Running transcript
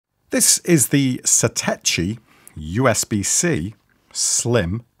This is the Satechi USB-C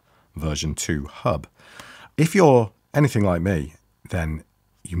Slim version 2 hub. If you're anything like me, then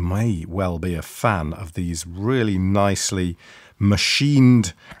you may well be a fan of these really nicely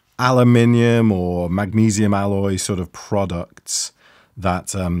machined aluminium or magnesium alloy sort of products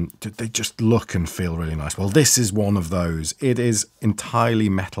that they just look and feel really nice. Well, this is one of those. It is entirely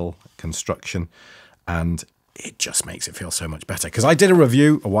metal construction, and it just makes it feel so much better. Because I did a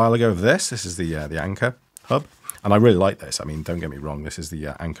review a while ago of this. This is the Anker hub, and I really like this. I mean, don't get me wrong. This is the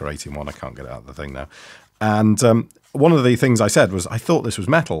Anker 18-1. I can't get it out of the thing now. And one of the things I said was I thought this was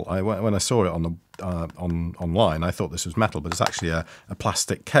metal. When I saw it on the online, I thought this was metal, but it's actually a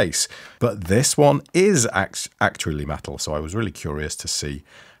plastic case. But this one is actually metal, so I was really curious to see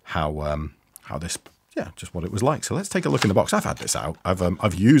how this, just what it was like. So let's take a look in the box. I've had this out.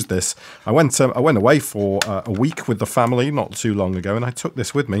 I've used this. I went away for a week with the family not too long ago, and I took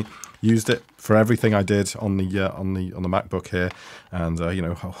this with me. Used it for everything I did on the MacBook here, and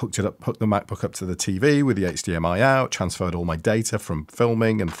hooked the MacBook up to the TV with the HDMI out, transferred all my data from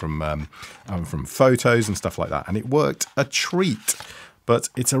filming and from photos and stuff like that, and it worked a treat. But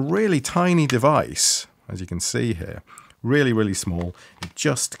it's a really tiny device, as you can see here, really, really small. It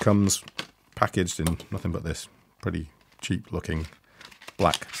just comes packaged in nothing but this pretty cheap looking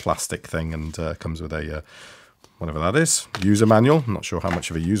black plastic thing, and comes with a whatever that is, user manual. I'm not sure how much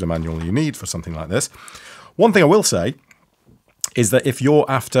of a user manual you need for something like this. One thing I will say is that if you're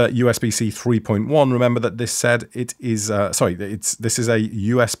after USB-C 3.1, remember that this said it is, this is a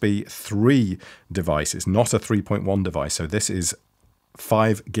USB 3 device. It's not a 3.1 device. So this is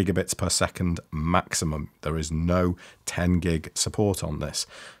 5 gigabits per second maximum. There is no 10 gig support on this.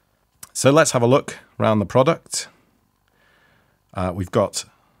 So let's have a look around the product. We've got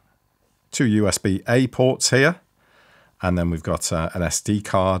 2 USB-A ports here, and then we've got an SD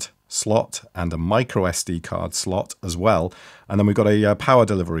card slot and a micro SD card slot as well. And then we've got a power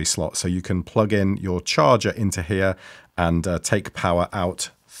delivery slot, so you can plug in your charger into here and take power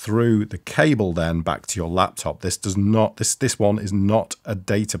out through the cable then back to your laptop. This does not, this one is not a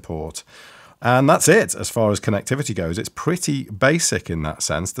data port. And that's it as far as connectivity goes. It's pretty basic in that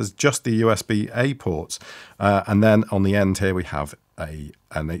sense. There's just the USB-A ports. And then on the end here we have an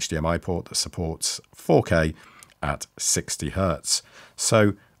HDMI port that supports 4K at 60 Hertz.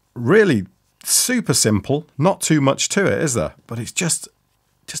 So really super simple, not too much to it, is there? But it's just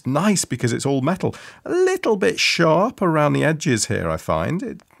nice because it's all metal. A little bit sharp around the edges here, I find.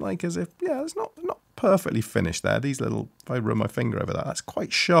 It's like as if, it's not perfectly finished there. These little, if I run my finger over that, that's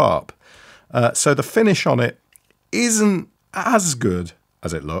quite sharp. So the finish on it isn't as good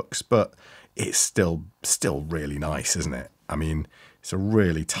as it looks, but it's still really nice, isn't it? I mean, it's a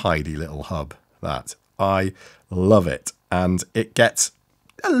really tidy little hub that I love it. And it gets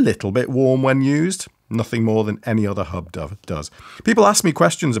a little bit warm when used. Nothing more than any other hub does. People ask me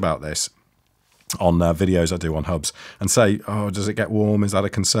questions about this on videos I do on hubs and say, oh, does it get warm? Is that a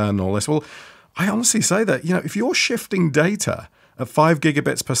concern and all this? Well, I honestly say that, if you're shifting data at 5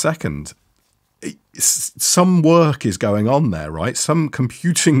 gigabits per second, some work is going on there, right? Some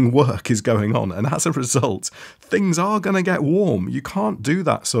computing work is going on. And as a result, things are going to get warm. You can't do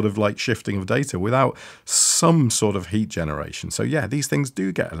that sort of like shifting of data without some sort of heat generation. So yeah, these things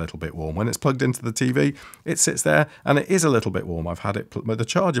do get a little bit warm. When it's plugged into the TV, it sits there and it is a little bit warm. I've had it with the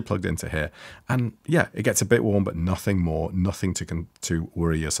charger plugged into here. And yeah, it gets a bit warm, but nothing more, nothing to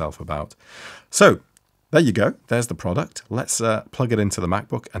worry yourself about. So there you go. There's the product. Let's plug it into the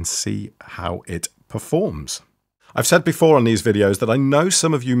MacBook and see how it performs. I've said before on these videos that I know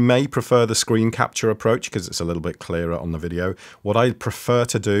some of you may prefer the screen capture approach because it's a little bit clearer on the video. What I prefer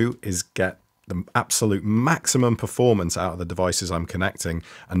to do is get the absolute maximum performance out of the devices I'm connecting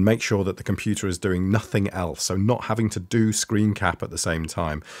and make sure that the computer is doing nothing else. So not having to do screen cap at the same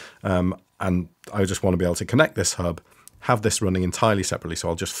time. And I just want to be able to connect this hub, have this running entirely separately, so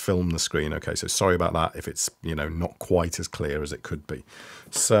I'll just film the screen. Okay, so sorry about that if it's, not quite as clear as it could be.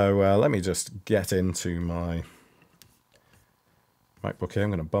 So let me just get into my MacBook here. I'm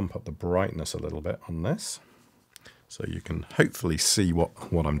going to bump up the brightness a little bit on this so you can hopefully see what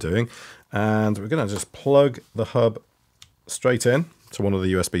I'm doing. And we're going to just plug the hub straight in to one of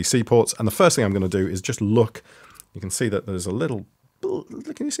the USB-C ports. And the first thing I'm going to do is just look. You can see that there's a little,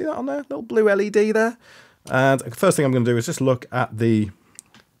 can you see that on there? Little blue LED there. And the first thing I'm going to do is just look at the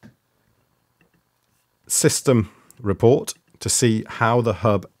system report to see how the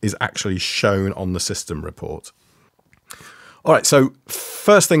hub is actually shown on the system report. All right, so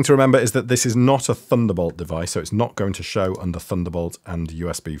first thing to remember is that this is not a Thunderbolt device, so it's not going to show under Thunderbolt and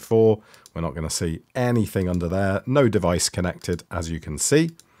USB 4. We're not going to see anything under there. No device connected, as you can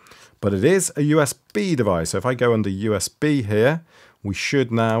see. but it is a USB device. So if I go under USB here, we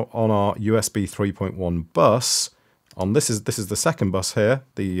should now on our USB 3.1 bus, on this is the second bus here,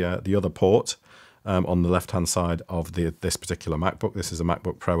 the other port on the left-hand side of this particular MacBook. This is a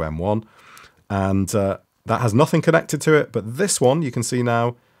MacBook Pro M1, and that has nothing connected to it, but this one you can see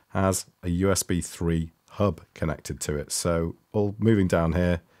now has a USB 3 hub connected to it. So all moving down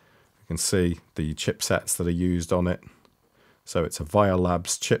here, you can see the chipsets that are used on it. So it's a VIA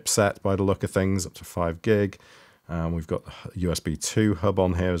Labs chipset by the look of things, up to 5 gig. We've got a USB 2 hub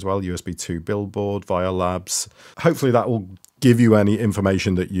on here as well, USB 2 billboard, VIA Labs. Hopefully that will give you any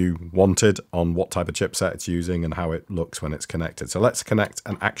information that you wanted on what type of chipset it's using and how it looks when it's connected. So let's connect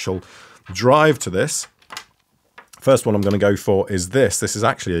an actual drive to this. First one I'm going to go for is this. This is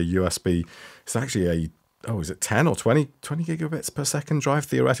actually a USB, it's actually a, oh, is it 10 or 20 gigabits per second drive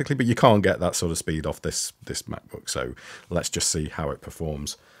theoretically, but you can't get that sort of speed off this MacBook. So let's just see how it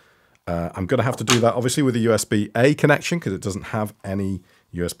performs. I'm going to have to do that obviously with a USB-A connection because it doesn't have any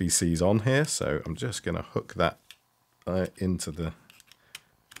USB-Cs on here. So I'm just going to hook that into the,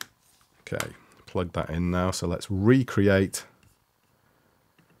 okay, plug that in now. So let's recreate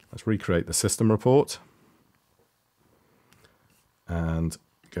the system report and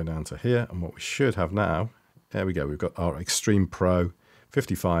go down to here. And what we should have now, there we go. We've got our Extreme Pro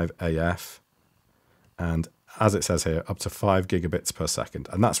 55 AF, and as it says here, up to 5 gigabits per second.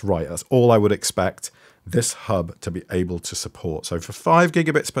 And that's right. That's all I would expect this hub to be able to support. So for 5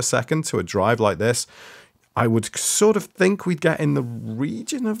 gigabits per second to a drive like this, I would sort of think we'd get in the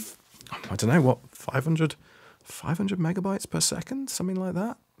region of, I don't know, what, 500 megabytes per second? Something like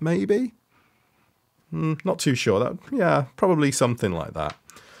that, maybe? Not too sure. Yeah, probably something like that.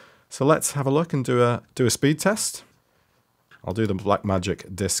 So let's have a look and do a speed test. I'll do the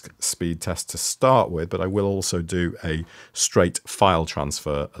Blackmagic disk speed test to start with, but I will also do a straight file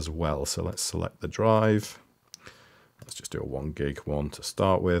transfer as well. So let's select the drive. Let's just do a 1 gig one to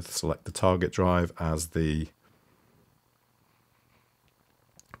start with. Select the target drive as the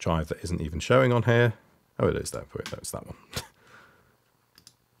drive that isn't even showing on here. Oh, it is there. It's that one.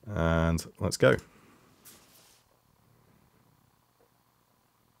 And let's go.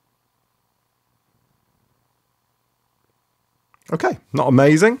 Okay, not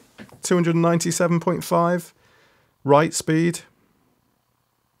amazing. 297.5 write speed.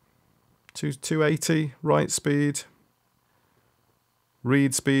 280 write speed.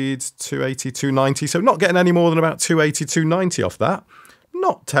 Read speed 280, 290. So not getting any more than about 280, 290 off that.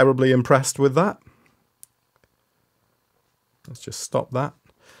 Not terribly impressed with that. Let's just stop that.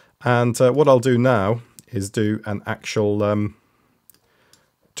 And what I'll do now is do an actual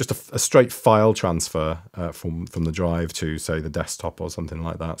just a straight file transfer from the drive to, say, the desktop or something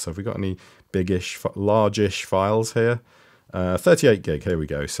like that. So if we've got any biggish, largish files here, 38 gig, here we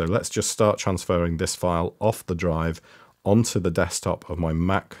go. So let's just start transferring this file off the drive onto the desktop of my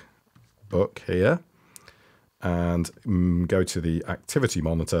MacBook here and go to the activity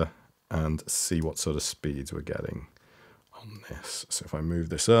monitor and see what sort of speeds we're getting on this. So if I move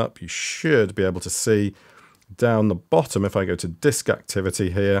this up, you should be able to see down the bottom, if I go to disk activity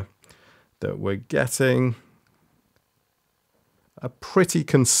here, that we're getting a pretty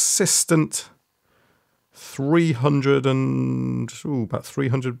consistent about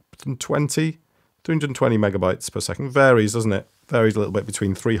 320 megabytes per second. Varies, doesn't it? Varies a little bit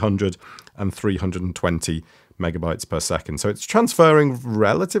between 300 and 320 megabytes per second. So it's transferring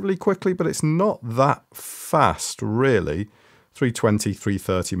relatively quickly, but it's not that fast, really. 320,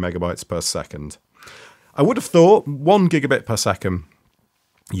 330 megabytes per second. I would have thought 1 gigabit per second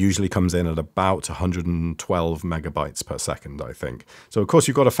usually comes in at about 112 megabytes per second, I think. So, of course,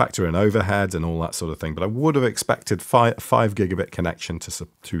 you've got to factor in overhead and all that sort of thing, but I would have expected 5 gigabit connection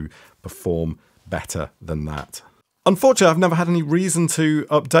to perform better than that. Unfortunately, I've never had any reason to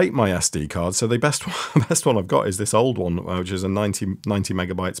update my SD card, so the best one I've got is this old one, which is a 90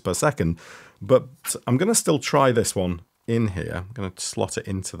 megabytes per second. But I'm going to still try this one in here. I'm going to slot it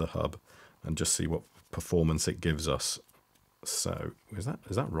into the hub and just see what performance it gives us. So is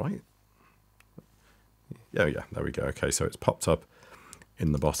that right? Yeah, there we go. Okay, so it's popped up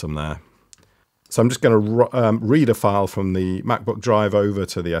in the bottom there. So I'm just going to read a file from the MacBook drive over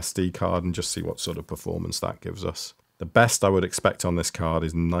to the SD card and just see what sort of performance that gives us. The best I would expect on this card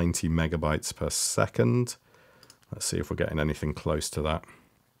is 90 megabytes per second. Let's see if we're getting anything close to that.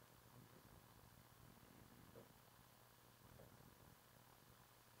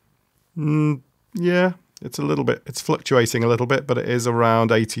 Yeah, It's a little bit, it's fluctuating a little bit, but it is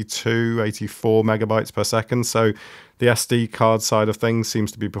around 82, 84 megabytes per second. So the SD card side of things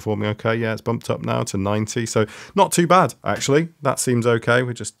seems to be performing okay. Yeah, it's bumped up now to 90. So not too bad, actually. That seems okay.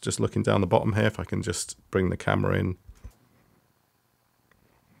 We're just looking down the bottom here. If I can just bring the camera in.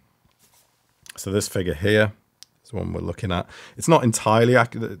 So this figure here is the one we're looking at. It's not entirely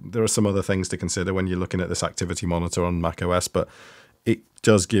accurate. There are some other things to consider when you're looking at this activity monitor on macOS, but it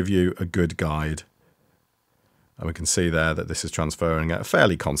does give you a good guide. And we can see there that this is transferring at a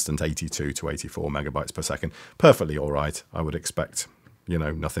fairly constant 82 to 84 megabytes per second. Perfectly all right. I would expect, you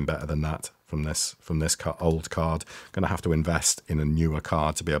know, nothing better than that from this old card. Going to have to invest in a newer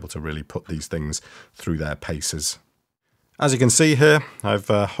card to be able to really put these things through their paces. As you can see here, I've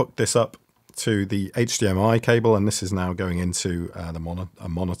hooked this up to the HDMI cable, and this is now going into a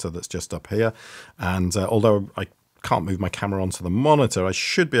monitor that's just up here. And although I can't move my camera onto the monitor, I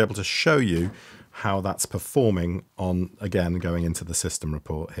should be able to show you how that's performing on, again, going into the system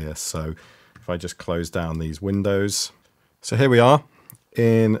report here. So if I just close down these windows. So here we are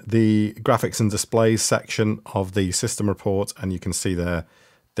in the graphics and displays section of the system report, and you can see there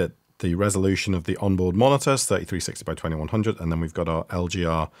that the resolution of the onboard monitor is 3360 by 2100, and then we've got our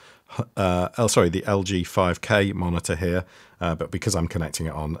the LG 5K monitor here, but because I'm connecting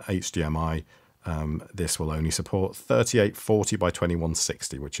it on HDMI, this will only support 3840 by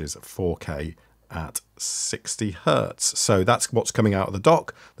 2160, which is 4K at 60 Hertz. So that's what's coming out of the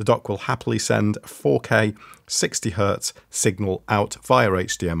dock. The dock will happily send 4K 60 Hertz signal out via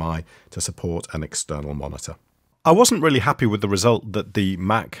HDMI to support an external monitor. I wasn't really happy with the result that the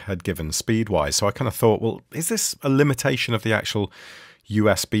Mac had given speed-wise, so I kind of thought, well, is this a limitation of the actual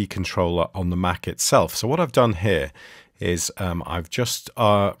USB controller on the Mac itself? So what I've done here is I've just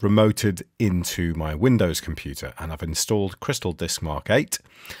remoted into my Windows computer, and I've installed Crystal Disk Mark 8,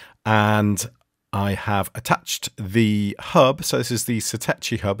 and I have attached the hub. So this is the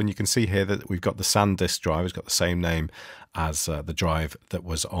Satechi hub, and you can see here that we've got the SanDisk drive. It's got the same name as the drive that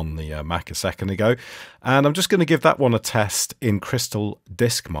was on the Mac a second ago. And I'm just going to give that one a test in Crystal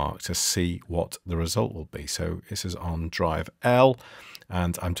Disk Mark to see what the result will be. So this is on drive L,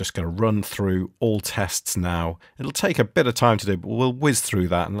 and I'm just going to run through all tests now. It'll take a bit of time to do, but we'll whiz through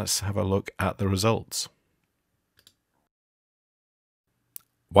that and let's have a look at the results.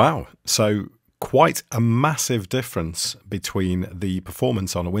 Wow. So quite a massive difference between the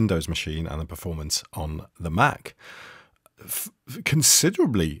performance on a Windows machine and the performance on the Mac.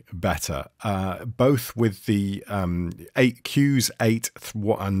 Considerably better, both with the 8 queues, 8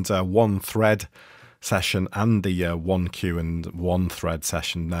 and 1 thread session, and the 1 queue and 1 thread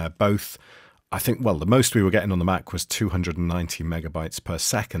session there. Both, I think, well, the most we were getting on the Mac was 290 megabytes per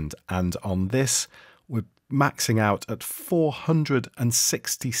second, and on this we're maxing out at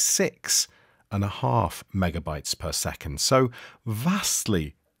 466.5 megabytes per second. So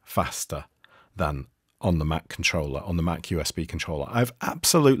vastly faster than on the Mac controller, on the Mac USB controller. I have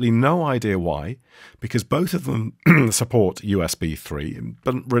absolutely no idea why, because both of them support USB 3. It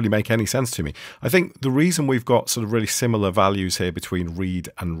doesn't really make any sense to me. I think the reason we've got sort of really similar values here between read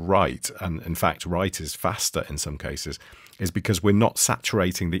and write, and in fact write is faster in some cases, is because we're not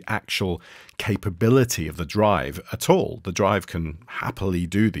saturating the actual capability of the drive at all. The drive can happily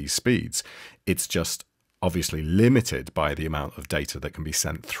do these speeds. It's just obviously limited by the amount of data that can be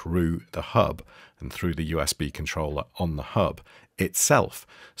sent through the hub and through the USB controller on the hub itself.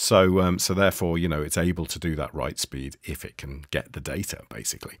 So therefore, you know, it's able to do that write speed if it can get the data,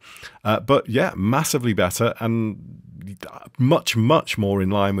 basically. But yeah, massively better and much, much more in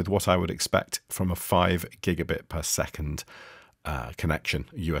line with what I would expect from a 5 gigabit per second connection,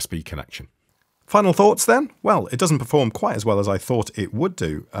 USB connection. Final thoughts then? Well, it doesn't perform quite as well as I thought it would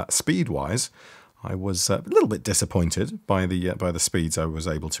do speed-wise. I was a little bit disappointed by the speeds I was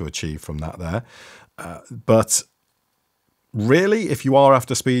able to achieve from that there. But really, if you are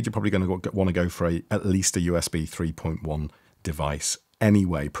after speed, you're probably going to want to go for at least a USB 3.1 device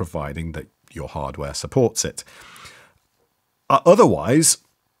anyway, providing that your hardware supports it. Otherwise,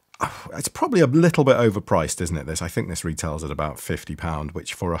 it's probably a little bit overpriced, isn't it, this? I think this retails at about £50,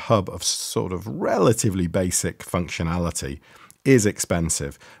 which for a hub of sort of relatively basic functionality is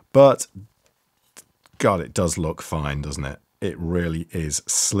expensive. But God, it does look fine, doesn't it? It really is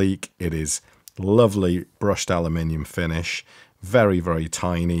sleek. It is lovely brushed aluminium finish. Very, very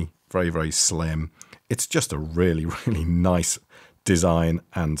tiny. Very, very slim. It's just a really, really nice design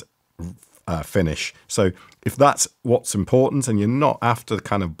and finish. So if that's what's important and you're not after the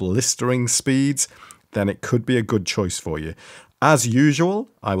kind of blistering speeds, then it could be a good choice for you. As usual,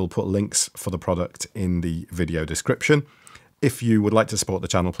 I will put links for the product in the video description. If you would like to support the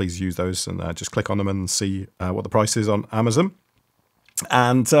channel, please use those and just click on them and see what the price is on Amazon.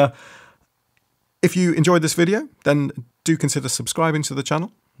 And if you enjoyed this video, then do consider subscribing to the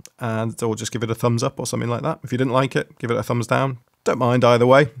channel, or just give it a thumbs up or something like that. If you didn't like it, give it a thumbs down. Don't mind either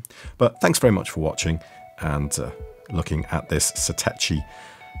way. But thanks very much for watching and looking at this Satechi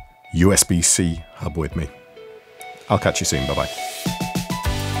USB-C hub with me. I'll catch you soon. Bye-bye.